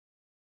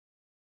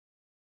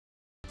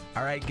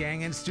All right,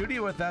 gang, in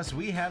studio with us,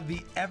 we have the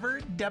ever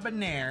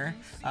debonair,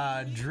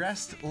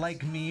 dressed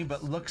like me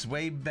but looks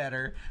way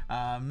better,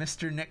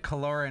 Mr. Nick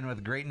Killoran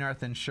with Great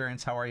North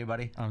Insurance. How are you,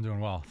 buddy? I'm doing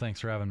well.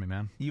 Thanks for having me,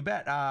 man. You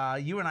bet.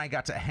 You and I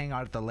got to hang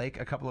out at the lake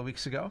a couple of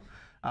weeks ago,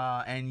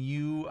 and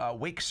you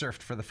wake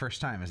surfed for the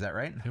first time. Is that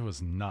right? It was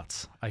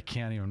nuts. I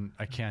can't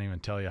even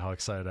tell you how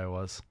excited I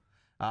was.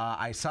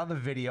 I saw the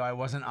video. I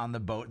wasn't on the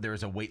boat. There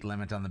was a weight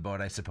limit on the boat,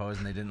 I suppose,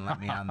 and they didn't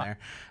let me on there.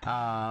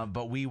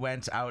 But we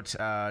went out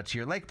to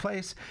your lake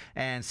place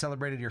and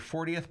celebrated your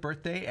 40th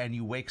birthday, and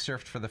you wake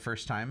surfed for the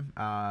first time.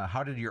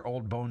 How did your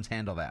old bones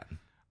handle that?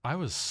 I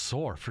was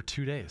sore for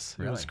 2 days.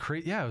 Really? It was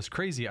crazy. Yeah, it was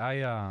crazy.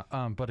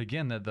 But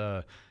again,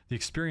 the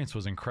experience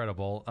was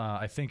incredible.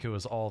 I think it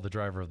was all the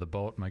driver of the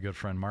boat, my good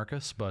friend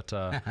Marcus. But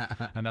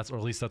and or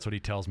at least that's what he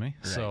tells me.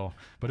 Right. So,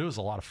 but it was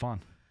a lot of fun.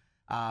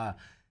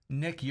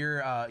 Nick,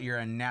 you're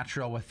a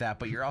natural with that,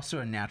 but you're also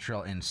a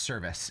natural in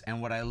service.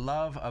 And what I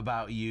love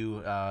about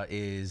you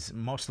is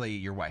mostly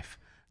your wife.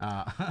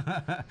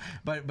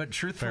 But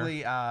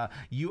truthfully,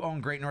 you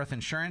own Great North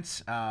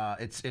Insurance.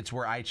 It's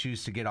where I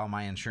choose to get all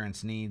my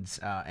insurance needs,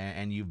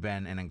 and you've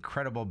been an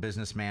incredible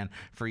businessman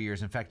for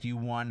years. In fact, you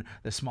won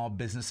the Small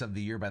Business of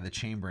the Year by the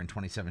Chamber in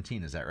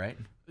 2017. Is that right?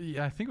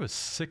 Yeah, I think it was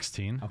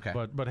 16. Okay.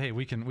 But hey,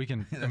 we can.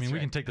 I mean, we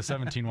can take the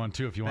 17 one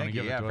too if you want to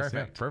give it to us.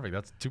 Perfect. Yeah, perfect.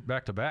 That's two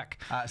back to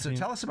back. So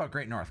tell us about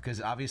Great North, because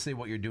obviously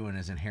what you're doing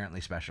is inherently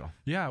special.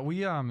 Yeah,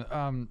 we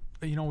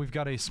we've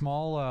got a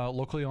small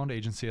locally owned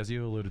agency, as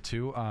you alluded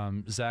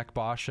to. Zach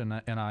Bosch and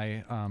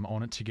I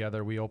own it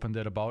together. We opened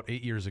it about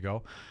 8 years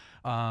ago.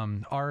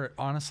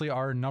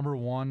 Our number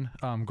one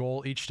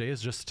goal each day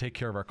is just to take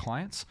care of our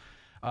clients.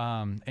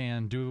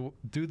 And do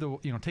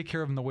the take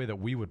care of them the way that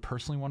we would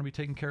personally want to be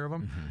taking care of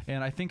them. Mm-hmm.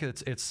 And I think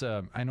it's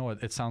I know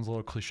it sounds a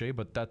little cliche,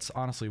 but that's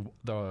honestly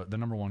the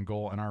number one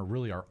goal and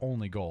our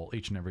only goal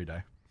each and every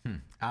day.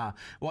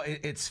 Well,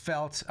 it's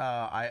felt,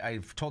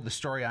 I've told the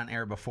story on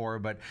air before,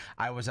 but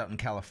I was out in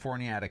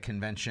California at a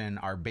convention.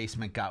 Our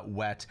basement got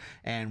wet,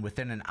 and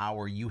within an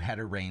hour, you had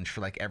arranged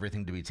for like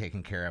everything to be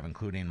taken care of,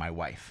 including my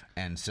wife.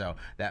 And so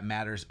that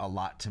matters a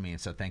lot to me.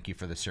 And so thank you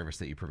for the service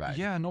that you provide.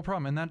 Yeah, no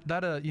problem. And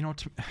that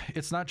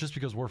it's not just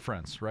because we're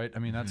friends, right? I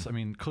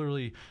mean,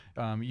 clearly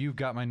you've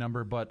got my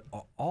number, but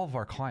all of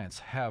our clients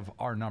have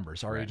our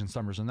numbers, our agents'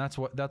 numbers. And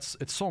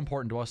it's so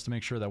important to us to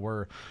make sure that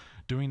we're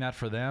doing that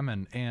for them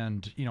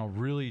and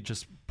really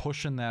just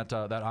pushing that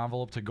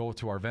envelope to go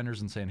to our vendors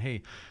and saying,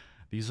 hey,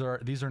 these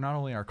are not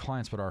only our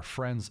clients but our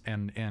friends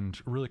and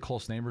really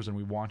close neighbors, and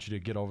we want you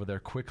to get over there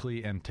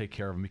quickly and take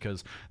care of them,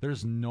 because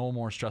there's no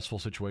more stressful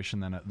situation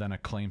than a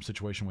claim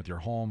situation with your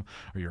home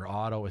or your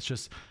auto. It's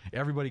just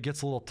everybody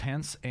gets a little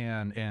tense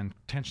and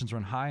tensions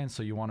run high, and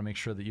so you want to make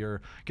sure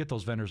that get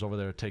those vendors over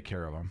there to take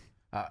care of them.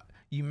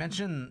 You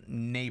mentioned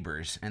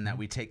neighbors and that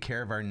we take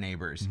care of our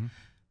neighbors. Mm-hmm.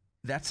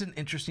 That's an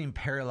interesting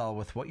parallel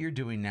with what you're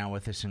doing now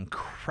with this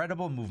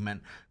incredible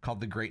movement called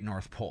the Great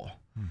North Pole.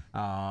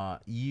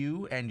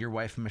 You and your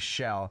wife,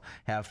 Michelle,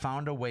 have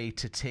found a way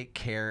to take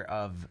care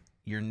of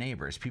your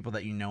neighbors, people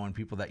that you know and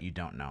people that you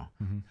don't know.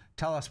 Mm-hmm.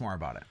 Tell us more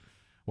about it.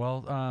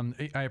 Well,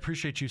 I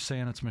appreciate you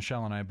saying it's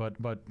Michelle and I, but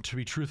to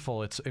be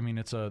truthful,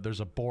 there's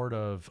a board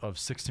of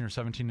 16 or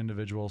 17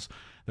 individuals.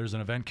 There's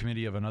an event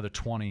committee of another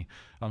 20.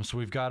 So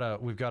we've got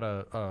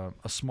a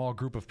small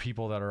group of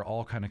people that are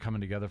all kind of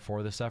coming together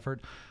for this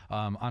effort.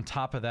 On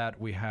top of that,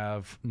 we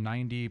have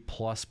 90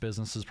 plus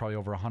businesses, probably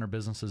over 100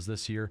 businesses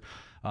this year,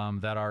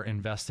 that are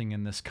investing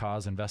in this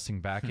cause,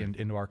 investing back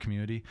into our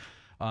community.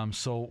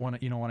 So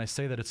when I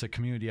say that it's a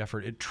community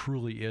effort, it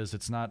truly is.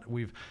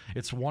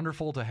 It's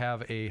wonderful to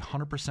have a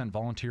 100%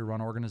 volunteer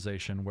run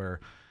organization where,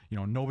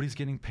 nobody's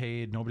getting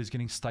paid, nobody's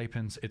getting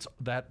stipends. It's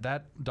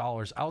that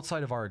dollars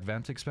outside of our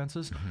event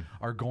expenses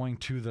are going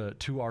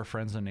to our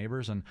friends and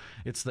neighbors, and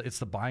it's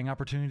the buying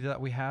opportunity that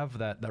we have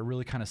that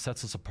really kind of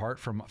sets us apart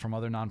from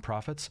other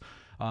nonprofits.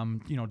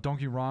 Don't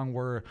get me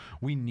wrong,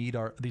 we need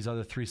these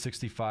other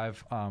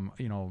 365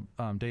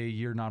 day a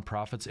year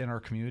nonprofits in our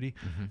community.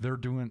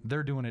 Mm-hmm.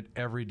 They're doing it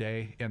every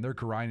day, and they're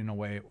grinding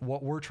away.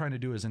 What we're trying to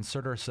do is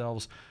insert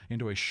ourselves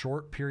into a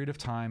short period of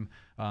time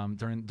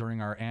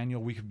during our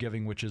annual week of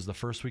giving, which is the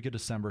first week of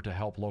December, to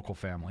help local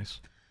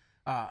families.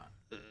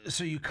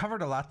 So you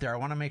covered a lot there. I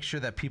want to make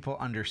sure that people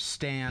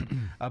understand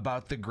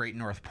about the Great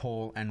North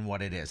Pole and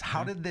what it is.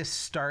 How did this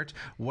start?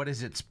 What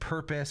is its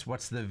purpose?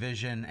 What's the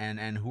vision?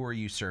 And who are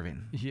you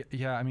serving?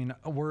 Yeah, I mean,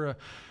 we're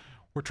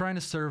trying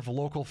to serve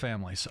local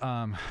families,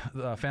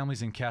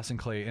 families in Cass and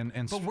Clay.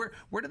 But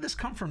where did this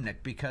come from,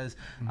 Nick? Because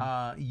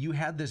you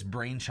had this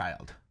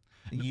brainchild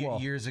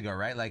years ago,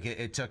 right? Like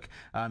it took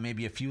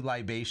maybe a few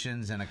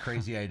libations and a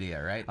crazy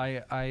idea, right?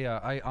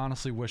 I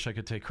honestly wish I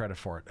could take credit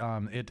for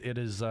it. It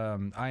is.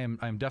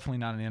 I'm definitely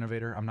not an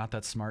innovator. I'm not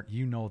that smart.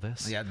 You know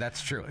this. Yeah,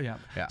 that's true.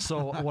 Yeah.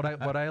 So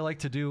what I like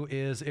to do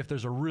is, if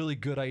there's a really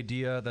good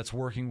idea that's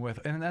working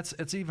with, and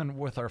it's even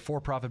with our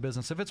for-profit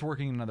business, if it's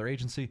working in another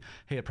agency,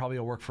 hey, it probably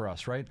will work for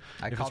us, right?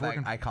 I call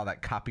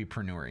that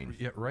copypreneuring.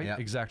 Yeah, right. Yep.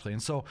 Exactly.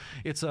 And so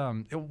it's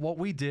what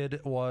we did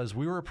was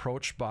we were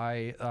approached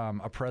by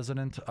a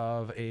president of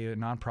of a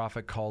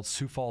nonprofit called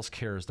Sioux Falls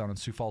Cares down in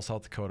Sioux Falls,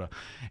 South Dakota.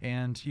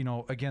 And, you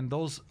know, again,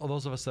 those of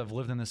us that have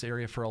lived in this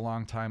area for a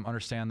long time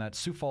understand that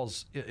Sioux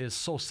Falls is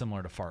so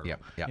similar to Fargo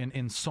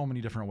in so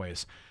many different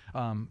ways,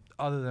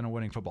 other than a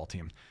winning football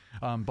team.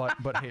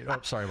 But hey,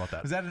 sorry about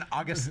that. Is that an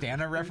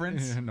Augustana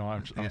reference? No,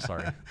 I'm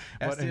sorry.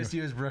 But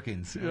SDSU is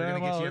Brookings. Yeah,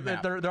 well,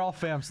 they're all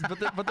fans,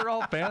 but they're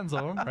all fans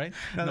of them, right?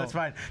 No, that's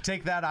fine.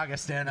 Take that,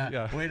 Augustana.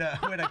 Yeah. Way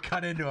to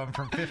cut into them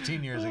from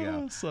 15 years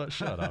ago. So,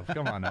 shut up.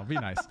 Come on now. Be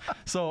nice.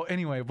 So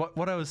anyway,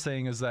 what I was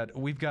saying is that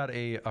we've got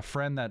a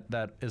friend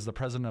that is the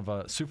president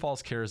of Sioux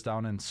Falls Cares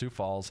down in Sioux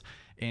Falls.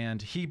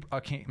 And he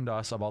came to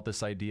us about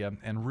this idea.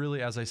 And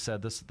really, as I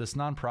said, this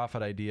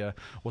nonprofit idea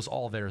was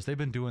all theirs. They've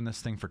been doing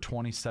this thing for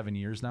 27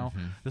 years now.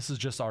 This is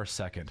just our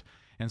second.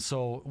 And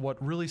so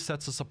what really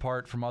sets us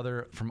apart from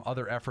other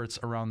efforts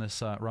around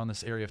this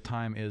area of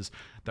time is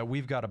that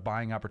we've got a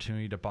buying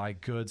opportunity to buy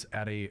goods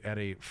at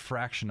a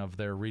fraction of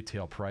their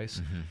retail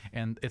price.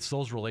 And it's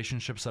those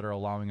relationships that are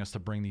allowing us to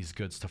bring these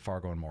goods to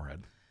Fargo and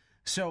Moorhead.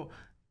 So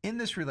in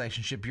this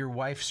relationship, your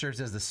wife serves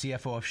as the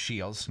CFO of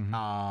Shields,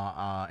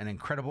 an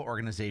incredible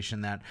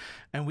organization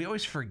and we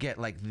always forget,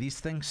 like, these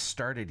things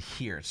started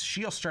here.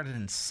 Shields started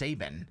in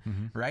Sabin,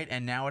 right?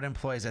 And now it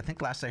employs, I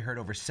think last I heard,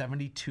 over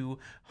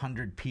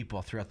 7,200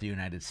 people throughout the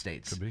United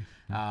States. Could be.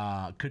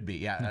 Could be,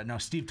 yeah. No,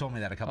 Steve told me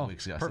that a couple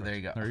weeks ago, perfect. so there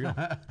you go. There you go.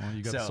 Well,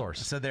 you got the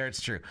source. So there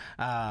it's true.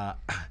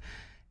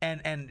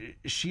 And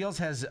Shields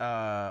has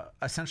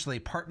essentially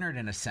partnered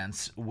in a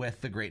sense with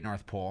the Great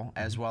North Pole,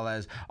 as well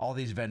as all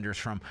these vendors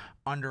from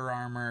Under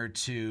Armour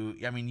to,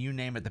 I mean, you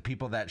name it, the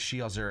people that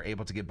Shields are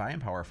able to get buying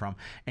power from.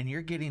 And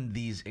you're getting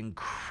these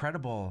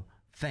incredible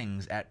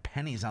things at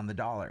pennies on the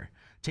dollar,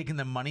 taking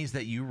the monies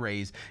that you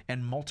raise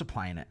and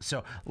multiplying it.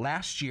 So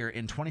last year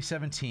in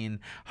 2017,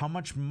 how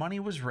much money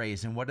was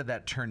raised and what did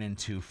that turn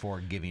into for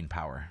giving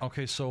power?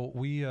 Okay, so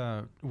we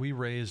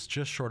raised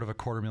just short of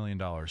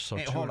 $250,000. So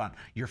hey, hold on.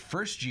 Your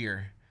first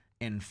year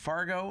in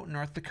Fargo,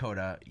 North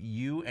Dakota,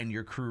 you and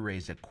your crew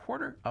raised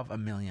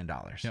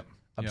 $250,000. Yep.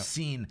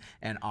 Obscene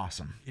and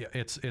awesome. Yeah,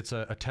 it's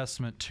a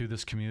testament to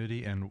this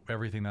community and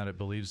everything that it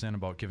believes in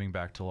about giving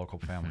back to local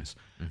families.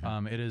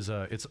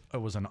 It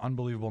was an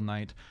unbelievable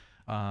night.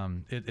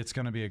 It's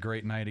going to be a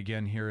great night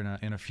again here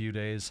in a few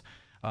days.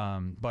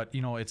 But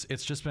you know, it's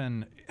just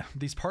been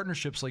these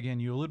partnerships. Again,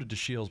 you alluded to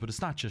Shields, but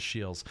it's not just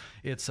Shields.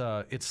 It's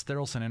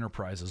Therelson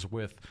Enterprises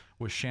with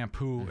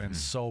shampoo and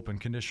soap and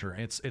conditioner.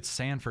 It's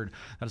Sanford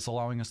that is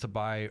allowing us to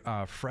buy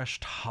fresh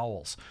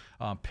towels,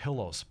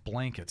 pillows,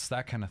 blankets,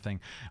 that kind of thing.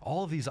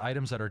 All of these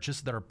items that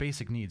are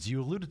basic needs.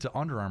 You alluded to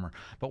Under Armour,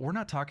 but we're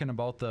not talking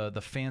about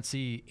the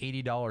fancy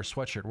 $80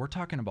 sweatshirt. We're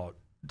talking about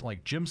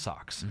like gym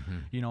socks.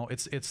 You know,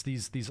 it's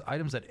these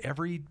items that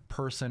every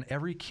person,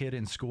 every kid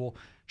in school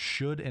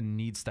should and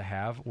needs to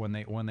have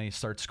when they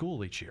start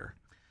school each year.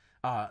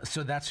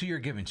 So that's who you're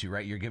giving to,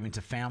 right? You're giving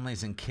to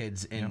families and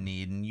kids in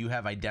need, and you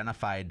have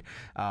identified.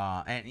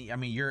 And I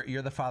mean,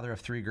 you're the father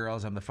of 3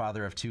 girls. I'm the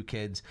father of 2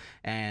 kids,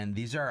 and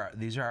these are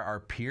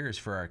our peers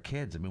for our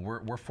kids. I mean,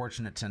 we're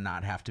fortunate to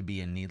not have to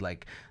be in need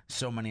like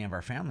so many of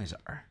our families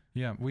are.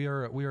 Yeah, we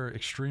are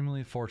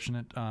extremely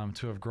fortunate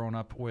to have grown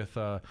up with.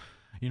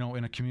 You know,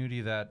 in a community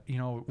that, you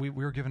know, we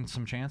were given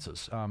some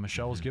chances.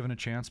 Michelle was given a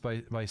chance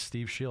by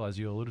Steve Scheel, as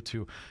you alluded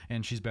to,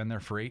 and she's been there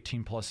for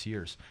 18 plus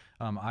years.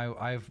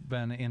 I've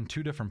been in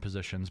 2 different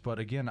positions, but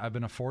again, I've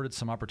been afforded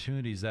some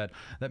opportunities that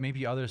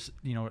maybe others,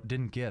 you know,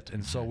 didn't get.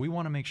 And so we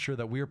want to make sure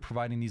that we are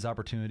providing these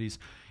opportunities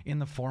in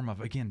the form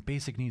of, again,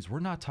 basic needs. We're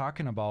not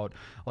talking about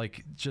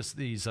like just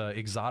these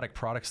exotic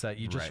products that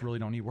you just really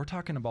don't need. We're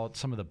talking about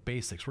some of the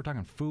basics. We're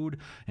talking food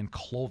and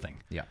clothing.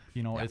 Yeah.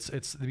 You know,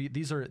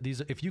 these are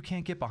if you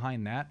can't get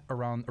behind that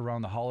around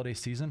the holiday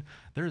season,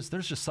 there's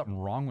just something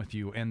wrong with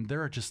you. And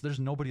there's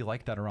nobody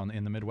like that around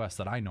in the Midwest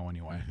that I know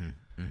anyway.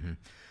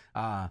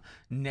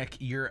 Nick,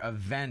 your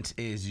event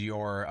is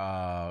your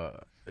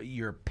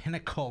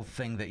pinnacle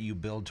thing that you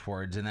build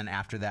towards, and then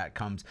after that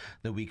comes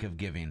the week of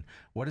giving.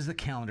 What does the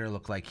calendar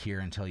look like here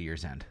until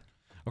year's end?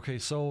 Okay,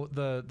 so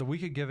the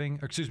week of giving,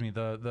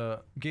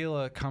 the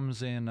gala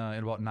comes in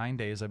about 9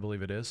 days, I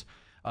believe it is.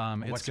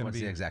 What's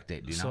the exact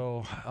date? Do you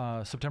know?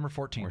 So September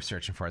 14th. We're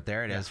searching for it.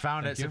 There it is.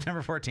 Found it.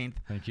 September 14th.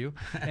 Thank you.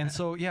 And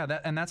so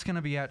that's going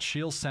to be at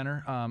Shields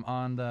Center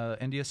on the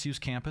NDSU's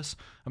campus.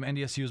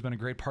 NDSU has been a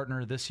great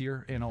partner this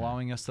year in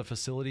allowing us the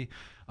facility.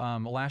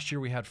 Last year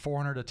we had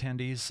 400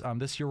 attendees.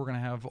 This year we're going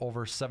to have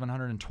over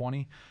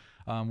 720.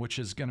 Which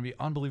is going to be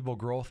unbelievable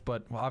growth,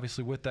 but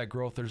obviously with that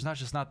growth, there's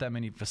not that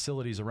many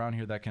facilities around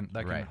here that can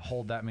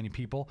hold that many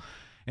people.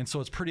 And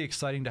so it's pretty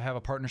exciting to have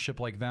a partnership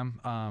like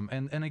them.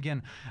 And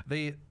again,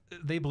 they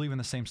believe in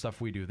the same stuff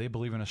we do. They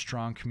believe in a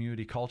strong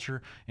community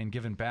culture and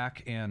giving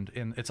back, and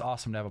it's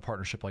awesome to have a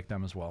partnership like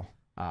them as well.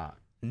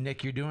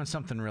 Nick, you're doing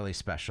something really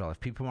special. If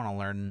people want to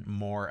learn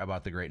more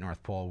about the Great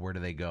North Pole, where do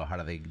they go? How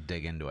do they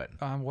dig into it?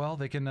 Well,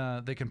 they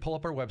can pull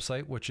up our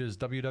website, which is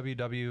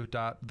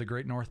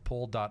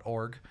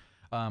www.thegreatnorthpole.org.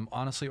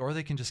 Honestly, or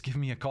they can just give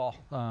me a call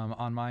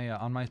on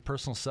my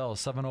personal cell,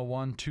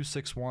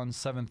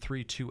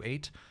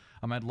 701-261-7328.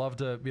 I'd love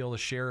to be able to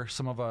share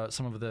some of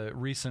the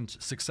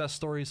recent success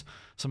stories,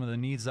 some of the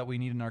needs that we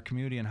need in our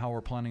community, and how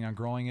we're planning on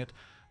growing it.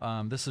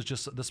 This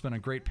has been a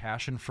great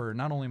passion for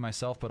not only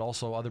myself but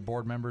also other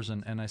board members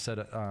and I said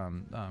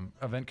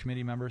event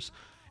committee members.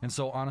 And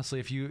so honestly,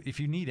 if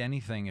you need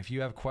anything, if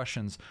you have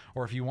questions,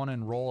 or if you want to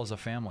enroll as a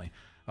family,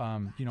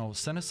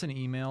 send us an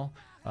email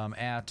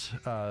at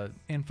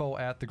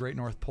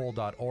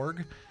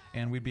info@thegreatnorthpole.org,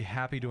 and we'd be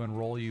happy to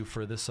enroll you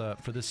for this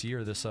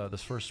year,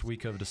 this first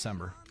week of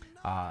December.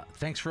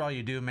 Thanks for all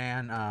you do,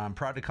 man. I'm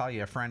proud to call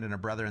you a friend and a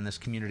brother in this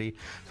community.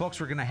 Folks,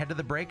 we're going to head to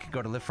the break.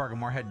 Go to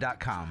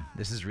livefargomoorhead.com.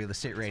 This is Real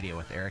Estate Radio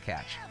with Erik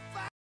Hatch.